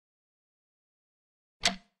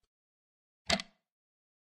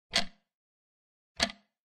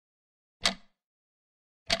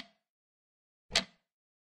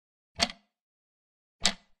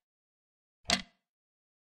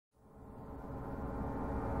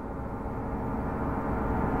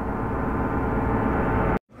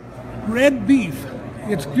red beef.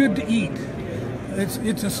 It's good to eat.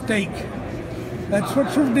 It's a steak. That's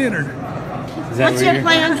what's for dinner. What's your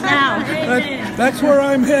plans now? That's where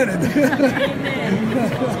I'm headed.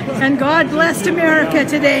 And God blessed America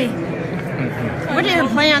today. What are your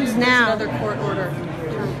plans now? Another court order to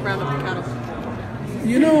round up the cattle.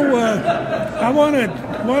 You know, I want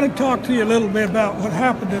to talk to you a little bit about what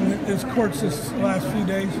happened in this courts this last few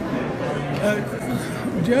days.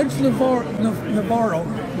 Judge Navarro,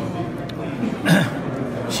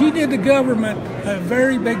 she did the government a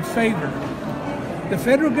very big favor. The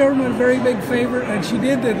federal government a very big favor, and she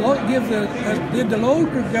did the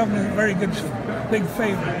local government a very big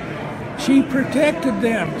favor. She protected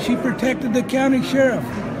them. She protected the county sheriff.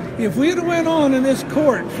 If we'd have went on in this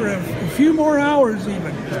court for a few more hours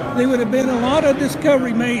even, there would have been a lot of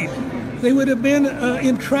discovery made. There would have been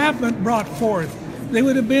entrapment brought forth. There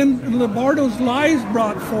would have been Lombardo's lies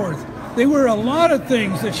brought forth. There were a lot of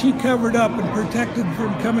things that she covered up and protected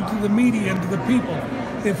from coming to the media and to the people.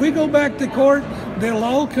 If we go back to court, they'll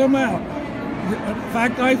all come out. In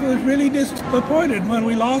fact, I was really disappointed when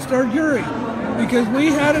we lost our jury, because we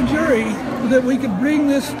had a jury that we could bring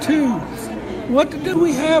this to. What do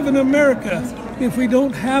we have in America if we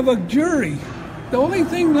don't have a jury? The only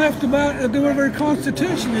thing left about our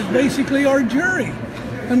Constitution is basically our jury.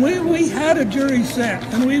 And we had a jury set,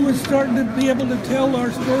 and we were starting to be able to tell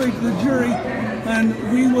our story to the jury, and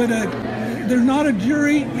we would there's not a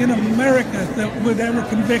jury in America that would ever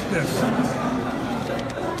convict us.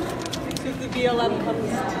 So if the BLM comes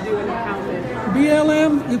to do an impoundment?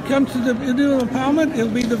 BLM, it comes to do an impoundment, it'll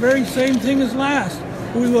be the very same thing as last.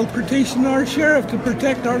 We will petition our sheriff to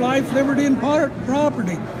protect our life, liberty, and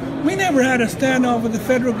property. We never had a standoff with the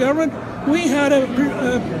federal government. We had a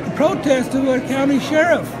protest of our county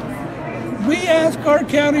sheriff. We asked our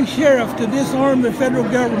county sheriff to disarm the federal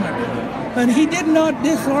government, and he did not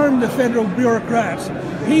disarm the federal bureaucrats.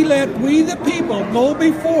 He let we, the people, go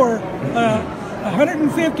before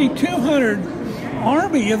 150, 200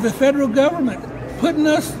 army of the federal government, putting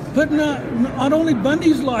not only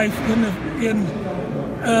Bundy's life in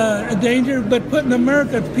danger, but putting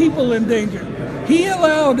America's people in danger. He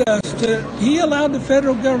allowed the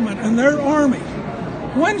federal government and their army.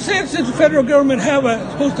 When since the federal government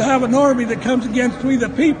supposed to have an army that comes against we the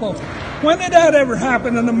people? When did that ever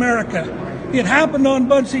happen in America? It happened on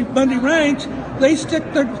Bundy Ranch. They stuck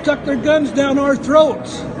their guns down our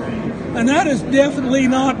throats. And that is definitely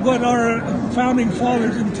not what our founding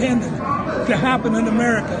fathers intended to happen in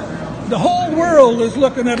America. The whole world is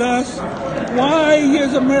looking at us. Why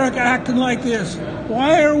is America acting like this?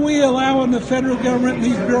 Why are we allowing the federal government and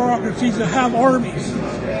these bureaucracies to have armies?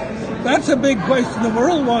 That's a big question the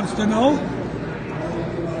world wants to know.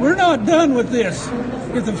 We're not done with this.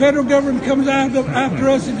 If the federal government comes after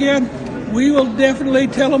us again, we will definitely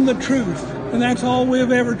tell them the truth. And that's all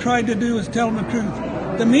we've ever tried to do, is tell them the truth.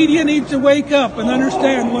 The media needs to wake up and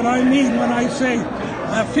understand what I mean when I say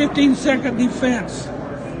a 15-second defense.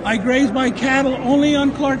 I graze my cattle only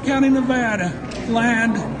on Clark County, Nevada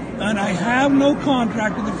land, and I have no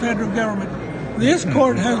contract with the federal government. This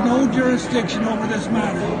court has no jurisdiction over this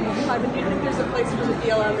matter. Cliven, do you think there's a place for the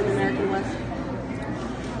BLM in the American West?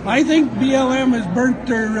 I think BLM has burnt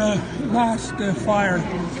their last fire.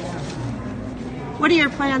 What are your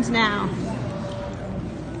plans now?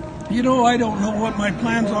 You know, I don't know what my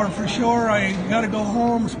plans are for sure. I got to go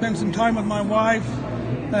home, spend some time with my wife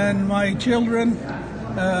and my children.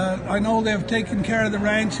 I know they've taken care of the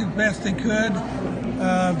ranch as best they could.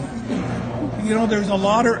 You know, there's a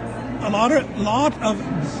lot of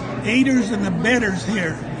aiders and abettors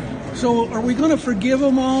here. So are we going to forgive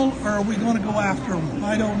them all, or are we going to go after them?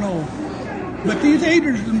 I don't know. But these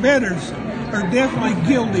aiders and abettors are definitely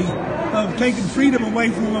guilty of taking freedom away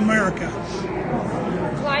from America.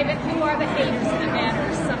 Cliven, who are the haters and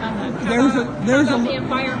abettors? Some of them. There's the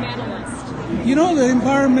environmentalist. You know, the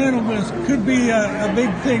environmentalist could be a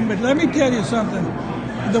big thing, but let me tell you something.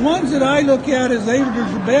 The ones that I look at as aiders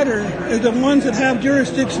and abettors are the ones that have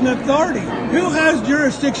jurisdiction authority. Who has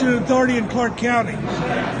jurisdiction and authority in Clark County?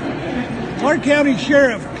 Clark County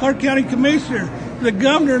Sheriff, Clark County Commissioner, the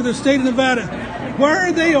Governor of the state of Nevada. Where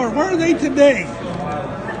are they, or where are they today?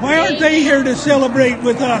 Why aren't they here to celebrate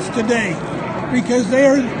with us today? Because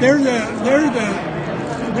they're the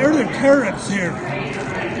carrots here.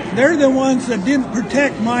 They're the ones that didn't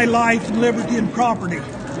protect my life and liberty and property.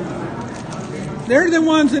 They're the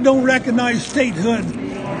ones that don't recognize statehood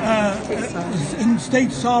and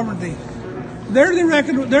state sovereignty. They're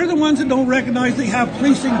the ones that don't recognize they have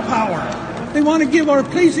policing power. They want to give our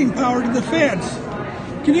policing power to the feds.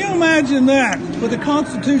 Can you imagine that with a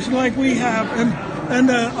constitution like we have,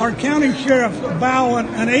 our county sheriff bow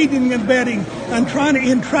and aiding and abetting and trying to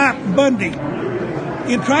entrap Bundy.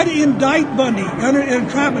 You try to indict Bundy under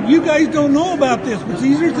entrapment. You guys don't know about this, but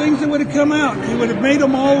these are things that would have come out. It would have made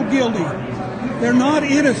them all guilty. They're not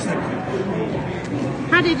innocent.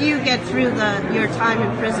 How did you get through your time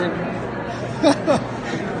in prison?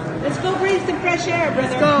 Let's go breathe some fresh air, brother.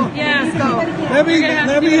 Let's go. Yeah. Let's go.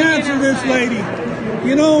 Let me answer this lady.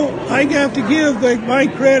 You know, I have to give my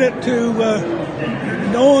credit to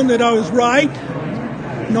knowing that I was right,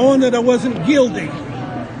 knowing that I wasn't guilty.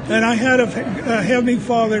 And I had a Heavenly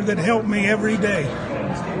Father that helped me every day.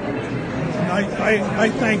 And I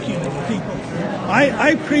thank you, people. I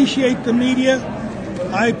appreciate the media.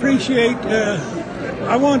 I appreciate.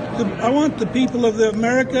 I want the people of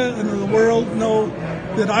America and of the world to know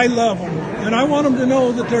that I love them, and I want them to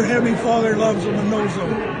know that their Heavenly Father loves them and knows them.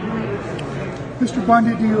 Mr.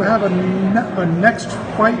 Bundy, do you have a next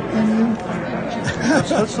fight in you?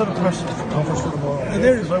 Let's set a press conference for tomorrow.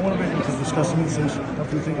 Because I want to be able to discuss some of the things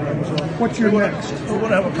after you think about it as well. What's your next? We want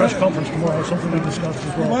to have a press conference tomorrow, something to discuss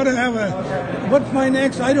as well. I want to have what's my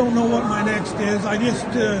next? I don't know what my next is. I just,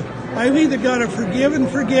 I've either got to forgive and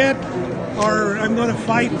forget, or I'm going to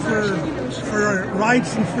fight for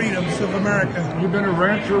rights and freedoms of America. You've been a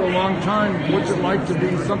rancher a long time. What's it like to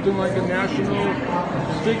be something like a national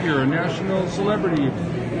figure, a national celebrity?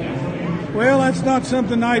 Well, that's not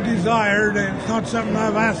something I desired. It's not something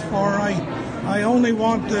I've asked for. I only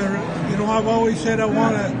want to, I've always said I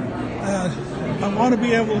want to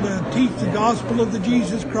be able to teach the gospel of the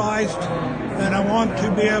Jesus Christ, and I want to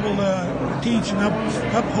be able to teach and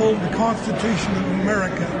uphold the Constitution of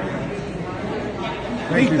America.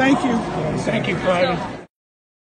 Thank you. Thank you, Cliven.